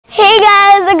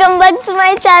back to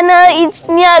my channel. It's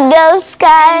me, your girl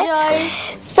Sky.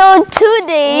 So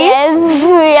today,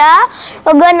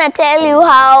 we're gonna tell you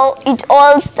how it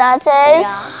all started.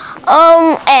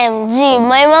 OMG,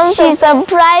 my mom, she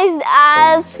surprised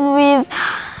us with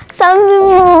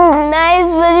something nice,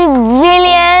 very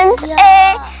brilliant.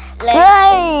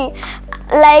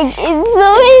 Like it's so.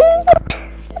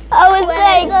 I was when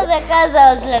like, I saw the cars, I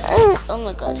was like, oh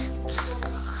my god.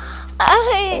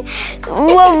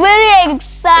 We were very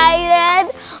excited.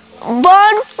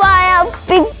 Bonfire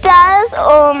pictures.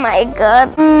 Oh my god.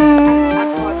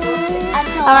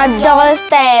 Our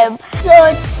doorstep. So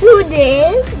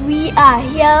today we are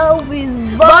here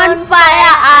with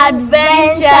Bonfire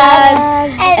Adventures,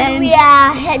 and we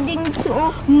are heading to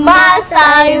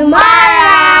MAASAI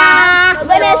Mara. We're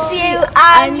gonna see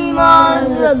animals.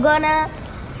 We're gonna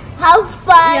have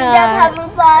fun, just having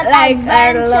fun, like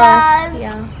adventures.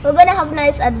 We're gonna have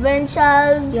nice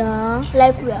adventures.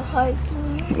 Like we are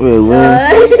hiking. Wait.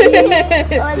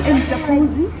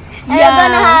 And we're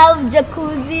gonna have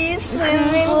jacuzzi,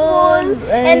 swimming pool,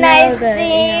 and nice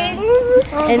things.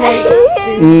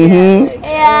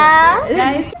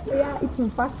 Guys, it's my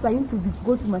first time to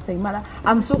go to MAASAI Mara.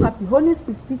 I'm so happy.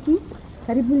 Honestly speaking,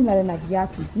 karibuni na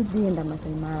viatu nienda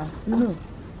MAASAI Mara. You know.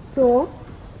 So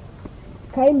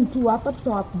kaini tu hapa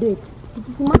tuta update.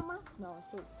 Tukisimama na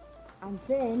washo. And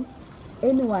then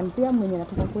anyone pia mwenye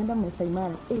anataka kwenda MAASAI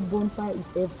Mara, bonfire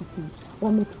is everything.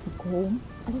 Wamekufika home.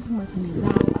 Hata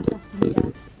tumazao hata pia.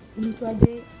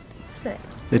 Inaitwaje?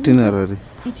 Itinerary.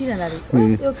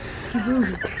 Yo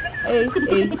kizungu.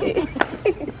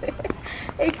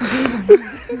 Kizungu.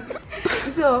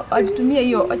 So watutumia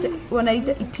hiyo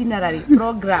wanaita itinerary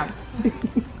program.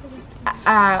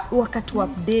 Wakati wa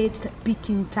update,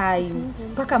 picking time,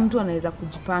 mpaka mtu anaweza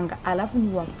kujipanga, alafu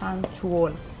ni wa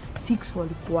punctual. 6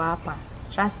 walikuwa hapa.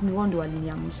 Trust me, wao ndio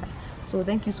waliniamsha. So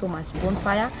thank you so much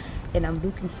Bonfire, and I'm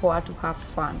looking forward to have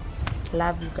fun.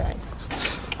 Love you guys.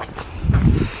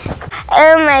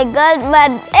 Oh my god,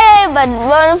 but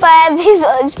Bonfire, this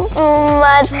was too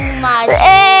much. My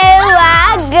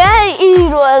god,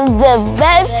 it was the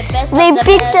best. They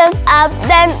picked us up,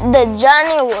 then the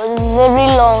journey was very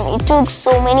long. It took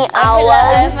so many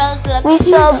hours. We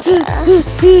stopped.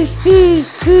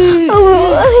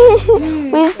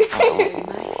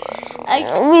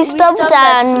 We stopped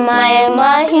at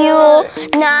Mama Hill.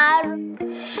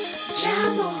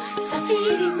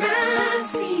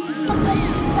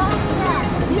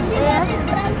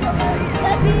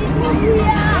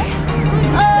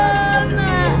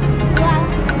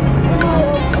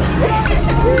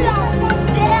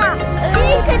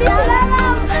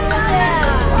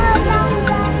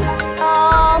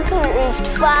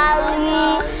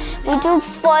 We took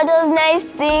photos, nice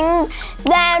things.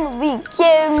 Then we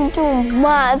came to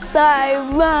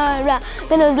MAASAI Mara.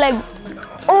 Then I was like,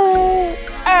 OMG!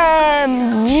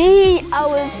 I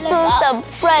was so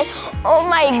surprised. Oh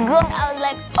my god! I was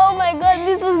like, oh my god,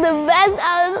 this was the best.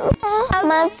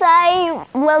 MAASAI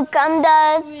welcomed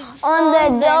us on the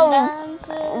door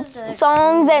with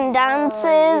songs and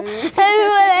dances. And we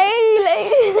were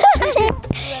like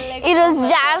it was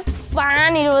just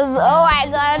fun. It was, oh my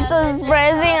god, so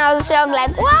surprising. I was shocked,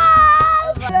 like, wow!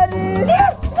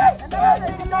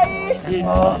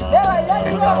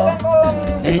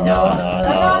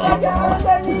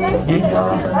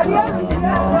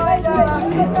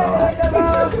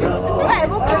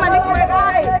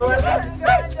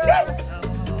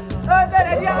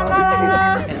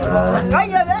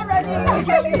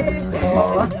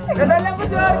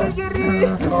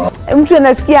 Mtu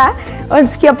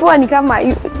anasikia poa ni kama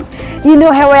you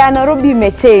know hewa ya Nairobi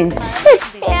imechange.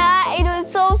 Yeah, it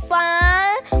was so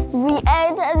fun. We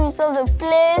entered, we saw the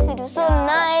place. It was so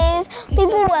nice.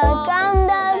 People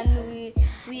welcomed us.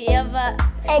 We ever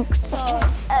it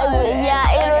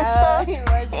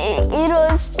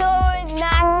was so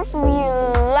nice. We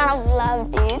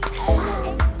loved it.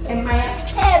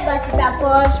 But it's a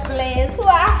posh place.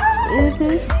 Wow.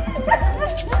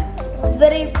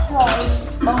 Very posh.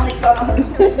 Oh my god.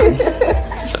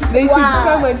 They should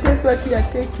come and taste what you are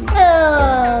taking.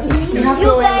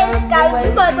 You guys come to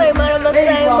MAASAI Mara.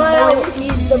 MAASAI Mara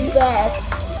is the best.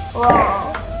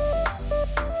 Wow.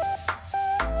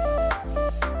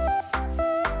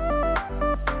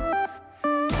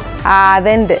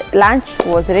 Then the lunch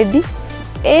was ready.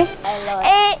 It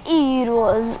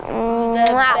was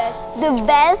the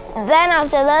best. Then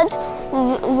after that,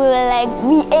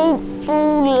 we ate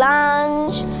full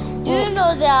lunch. Do you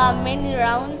know there are many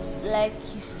rounds? Like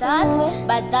you start,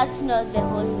 but that's not the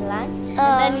whole lunch.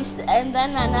 And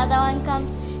then another one comes.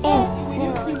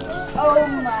 Oh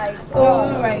my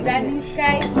God! Danny's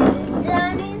guy.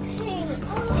 Danny's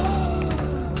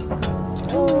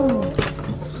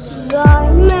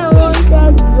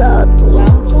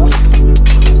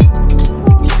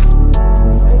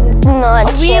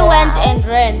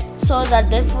so that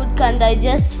the food can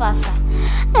digest faster.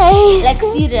 Like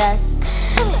serious.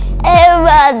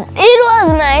 But it was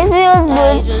nice. It was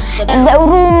good. The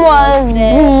room was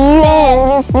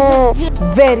beautiful.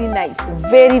 Very nice.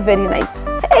 Very, very nice.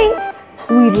 Hey,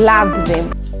 we loved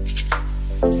them.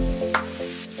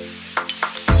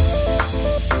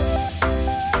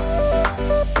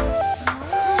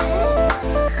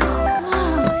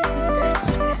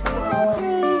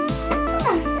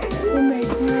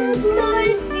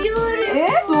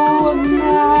 So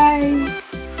nice.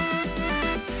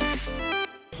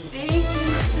 Thank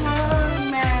you so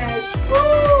much.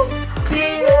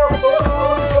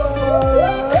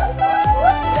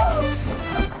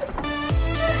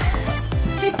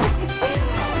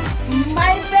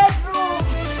 My bedroom.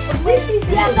 This is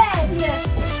your bed here.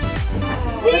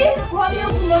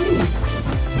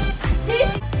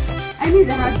 This. I need a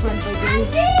husband by the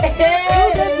way.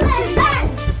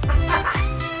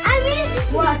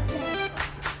 What?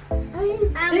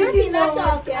 I'm not in that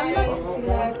talk.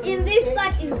 In this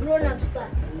part is grown-ups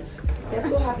part. You're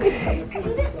so happy. In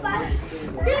this part,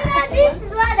 this is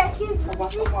what the kids.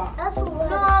 That's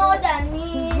more than me.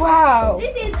 Wow.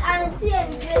 This is Auntie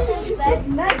and Joseph's bed.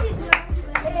 That is my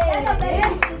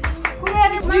bed.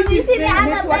 Mom, you see the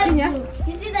other bedroom.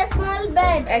 You see the small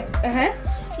bed.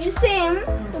 You see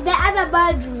the other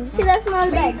bedroom. You see the small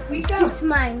bed. It's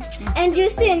mine. And you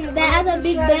see the other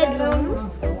big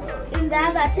bedroom. In the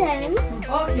other tent,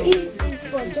 it is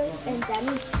for Joyce and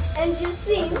Danny. And you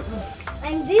see,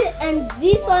 and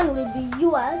this one will be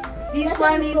yours. This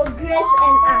one is for Grace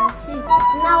and Auntie.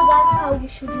 Now that's how you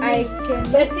should live. I can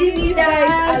let you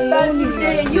guys alone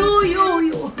today. You.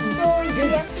 So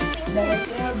yes,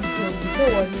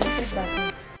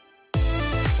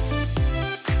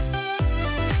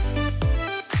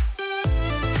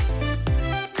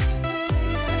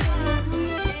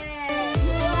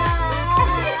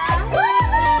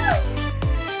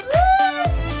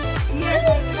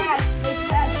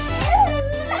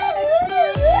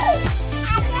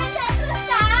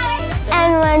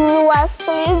 and when we were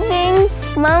sleeping,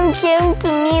 Mom came to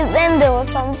me. Then there was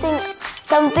something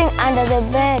under the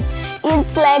bed.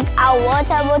 It's like a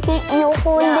water bottle. You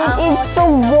hold it. It's so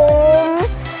warm.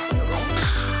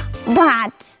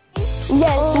 But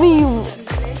yes,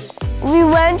 we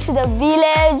went to the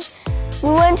village.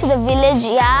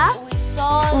 Yeah. We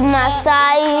saw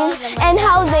MAASAI and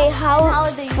how they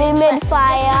made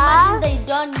fire. They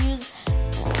don't use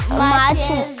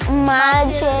Matches.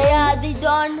 Yeah, they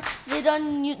don't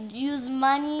use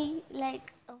money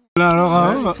like. Guys!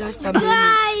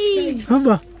 Oh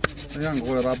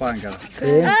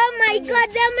my God,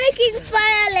 they're making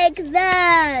fire like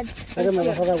that.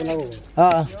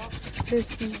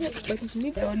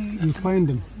 You find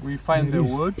them. We find the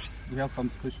woods. We have some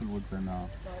special woods and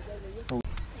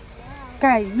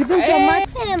you think you're mad?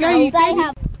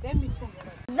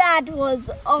 That was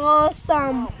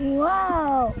awesome.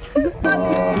 Wow.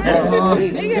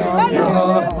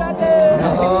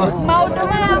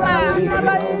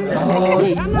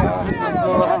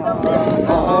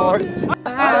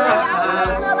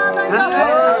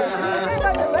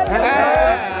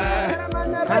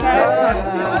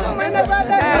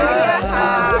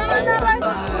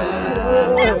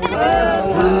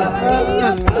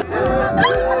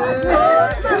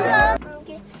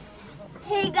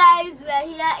 Hey guys, we're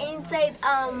here inside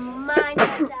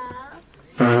Manyatta.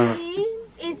 See,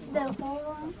 it's the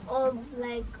home of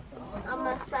like a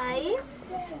MAASAI,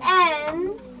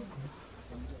 and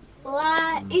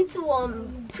it's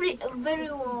warm,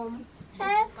 very warm.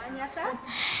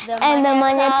 And the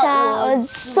Manyatta was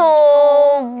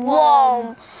so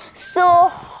warm, so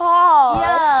hot.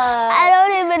 Yeah. I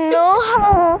don't even know how.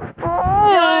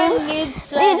 You need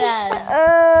sweaters.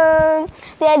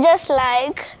 They're just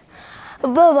like,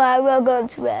 bye-bye, we're going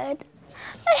to bed.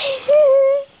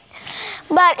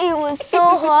 But it was so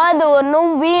hot. There were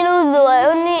no windows. There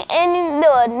were anything.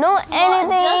 Just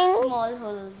small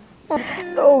holes.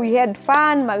 So we had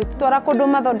fun.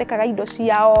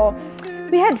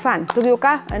 We had fun.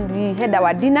 And we had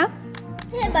our dinner.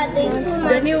 Yeah, but there's too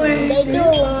much. They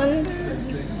don't want.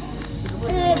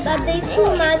 But there's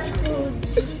too much food.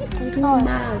 Too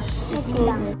much.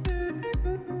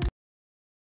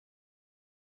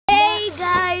 Hey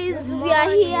guys, we are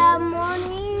here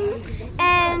morning,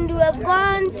 and we're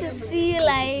going to see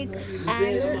like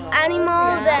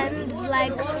animals and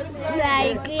like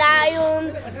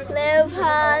lions,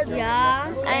 leopards,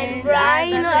 and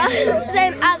rhinos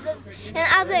and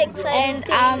other exciting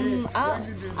things. I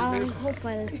hope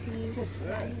I'll see.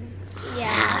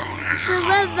 Yeah. So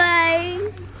bye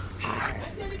bye.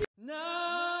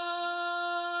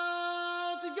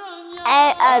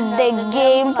 went at the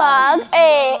game park.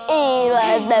 It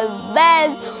was the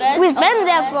best. We spent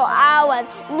there for hours.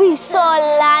 We saw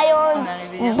lions,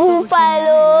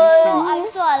 buffaloes. I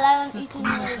saw a lion eating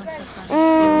milk. Mon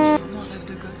rêve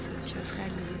de gosse qui va se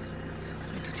réaliser.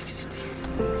 On est toute excitée.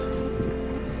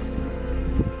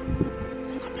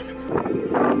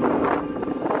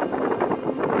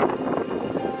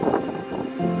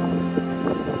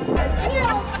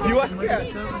 You are scared?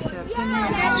 C'est la pleine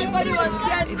lune des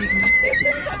airs et des nuits.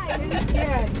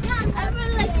 I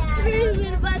felt like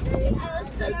screaming, but I was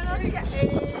touching.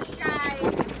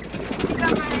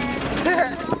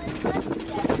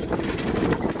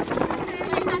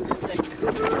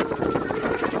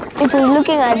 It was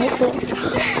looking at this way. And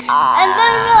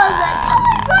then I was like,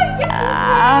 oh my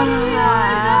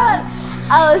god.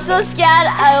 I was so scared,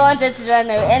 I wanted to run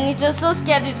away. And it was so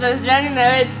scared, it was running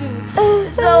away too.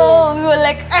 So we were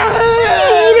like,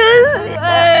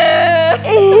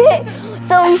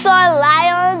 So we saw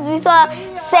lions, we saw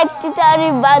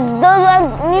secretary birds. Those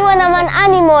ones, an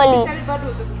animal.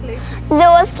 There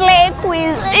was slay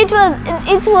queens. It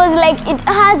was like it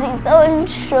has its own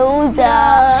trouser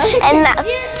and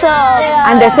stuff.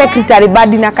 And the secretary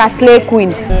bird in a slay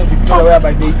queen.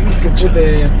 Whereby they used to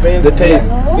put the tail.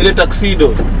 Ile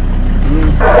tuxedo.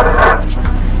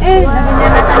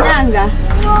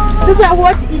 Sasa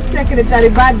what is secretary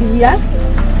bird here?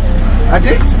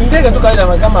 Ati ndege tu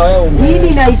kaida kama wewe. Nini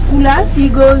inaikula?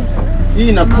 Eagles. Hii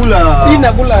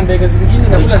inakula ndege zingine,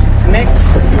 inakula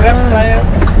snakes,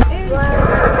 reptiles.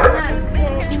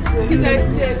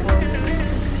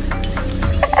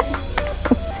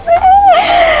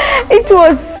 It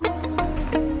was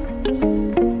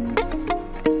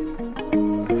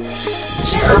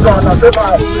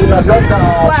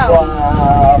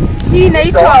hii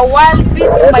inaitwa wild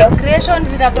beast migration,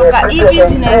 zinatoka hivi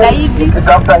zinaenda hivi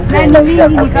na ni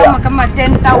mingi, ni kama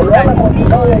 10,000.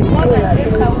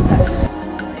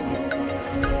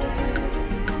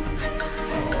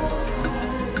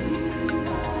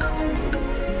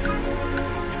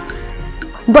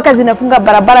 Mpaka zinafunga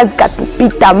barabara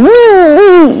zikatupita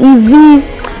mingi hivi.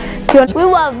 We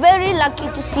were very lucky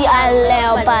to see a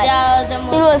leopard. but they are the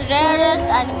most rarest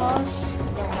animals in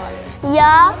the world.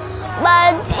 Yeah,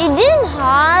 but it didn't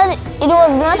hurt. It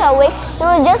was not awake. It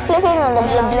was just sleeping on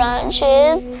the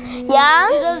branches. Yeah.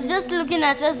 It was just looking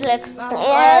at us like, what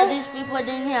are these people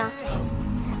doing here?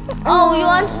 Oh, you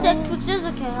want to take pictures?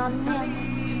 Okay, I'm here.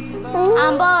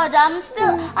 I'm bored.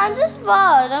 I'm just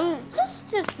bored. I'm just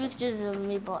take pictures of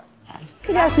me bored.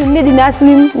 Kila swim ni dina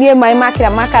swim ni mai makira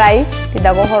makarai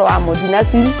kidago horo amo dina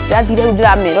swim ndire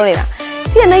udira merorera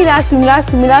si na ila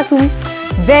swim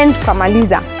then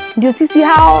tukamaliza ndio sisi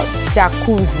hao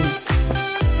jacuzzi.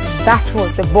 That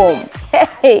was the bomb.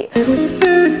 Hey.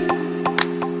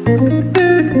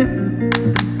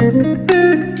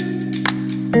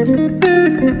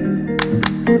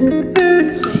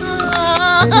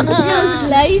 You're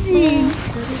sliding.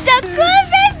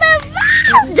 Jacuzzi is the best.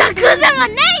 Jacuzzi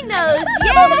on nanos.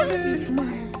 Yeah.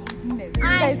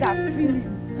 You guys are feeling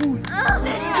good.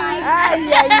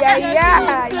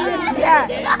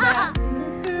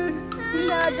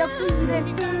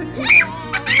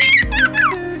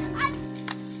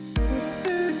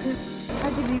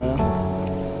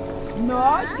 No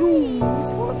juice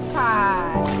for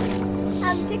sky.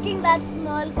 I'm taking that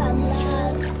small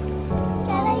cagular.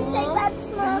 Can I take that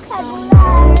small cagular?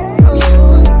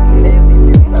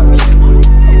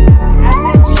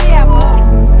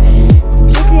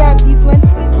 You have this one.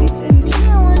 I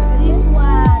want this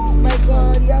one. My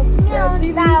God, you have to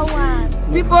see That this.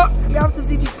 one. People, you have to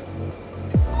see this.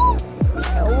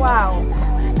 Wow.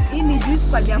 Hii ni juice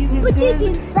kwa jacuzzi. Put it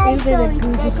inside so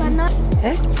I cannot.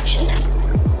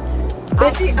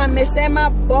 Betty amesema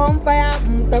bonfire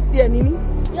mtafutia nini?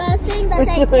 You are saying that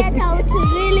I get out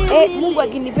really. Mungu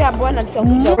akinipea bwana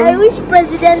tutakuja. I wish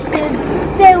President said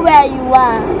stay where you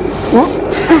are.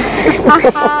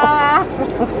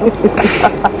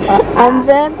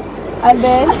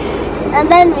 And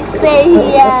then we stay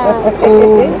here.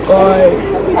 oh God.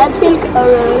 Until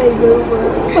Corona is over.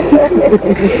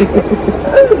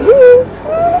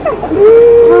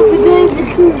 We'll be doing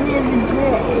jacuzzi every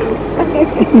day.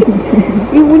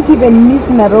 You won't even miss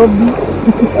Nairobi.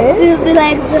 We'll be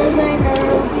like Nairobi.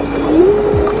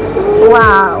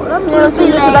 Wow. We'll be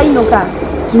like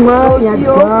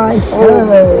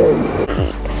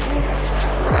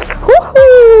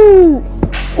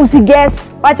Usigess,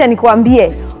 wacha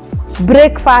nikwambie.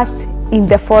 Breakfast in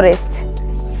the forest.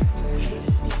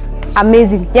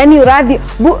 Amazing. Yani uradi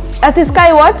at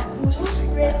Sky what?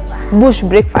 Bush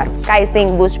breakfast. Sky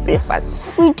saying bush breakfast.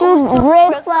 We took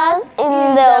breakfast in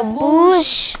the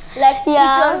bush. Like it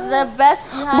was the best.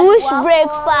 Bush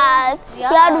breakfast. We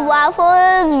had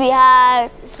waffles. We had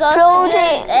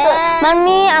protein. But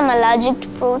me, I'm allergic to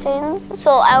proteins, so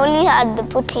I only had the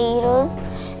potatoes,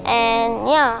 and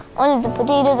yeah, only the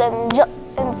potatoes and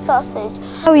sausage.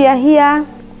 We are here.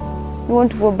 We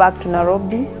want to go back to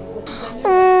Nairobi.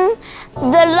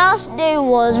 The last day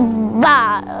was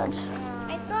bad.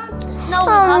 Now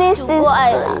we have to go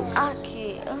island.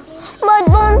 Okay. But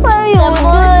bonfire, you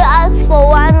would ask for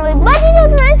 1 week. But it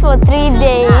was nice for 3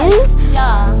 days.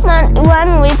 Yeah.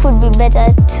 1 week would be better.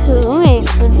 2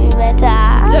 weeks would be better.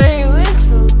 3 weeks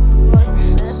would be better.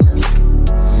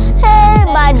 Hey,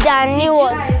 but Danny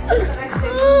was.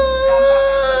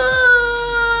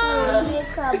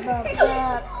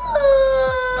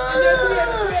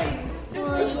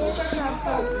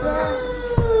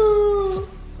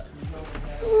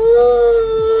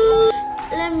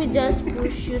 Let me just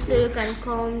push you so you can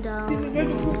calm down.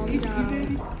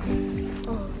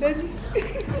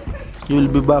 You will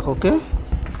be back, okay?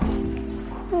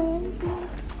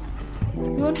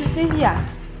 You want to stay here?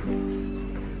 Do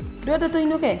you want to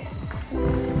okay?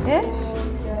 Eh?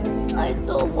 I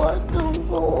don't want to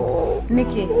go.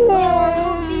 Nikki.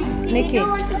 Nikki. I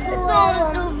want to go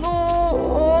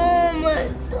home.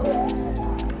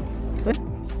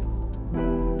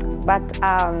 But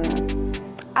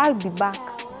I'll be back.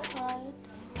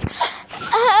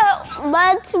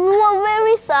 But we were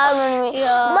very sad when we.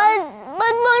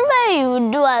 But bonfire, you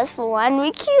would do us for 1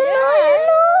 week, you know,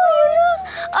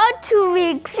 or 2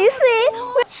 weeks. You see.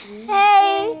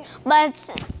 Hey, but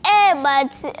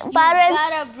parents,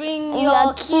 Gotta bring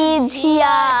your kids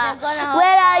here.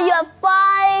 Whether you're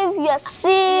 5, you're 6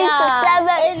 or 7,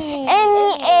 any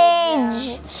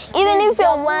age. Even if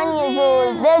you're 1 year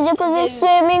old, there's jacuzzi,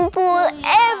 swimming pool,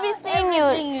 everything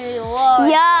you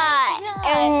want.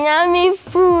 and yummy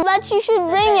food. But you should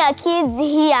bring your kids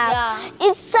here.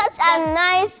 It's such a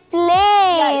nice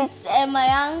place. It's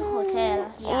MAASAI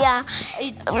hotel.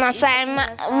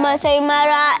 MAASAI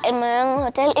Mara MAASAI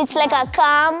hotel. It's like a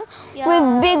camp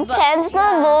with big tents,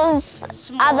 not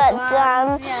those other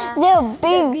tents. They're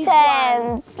big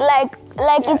tents, like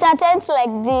it's a tent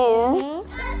like this.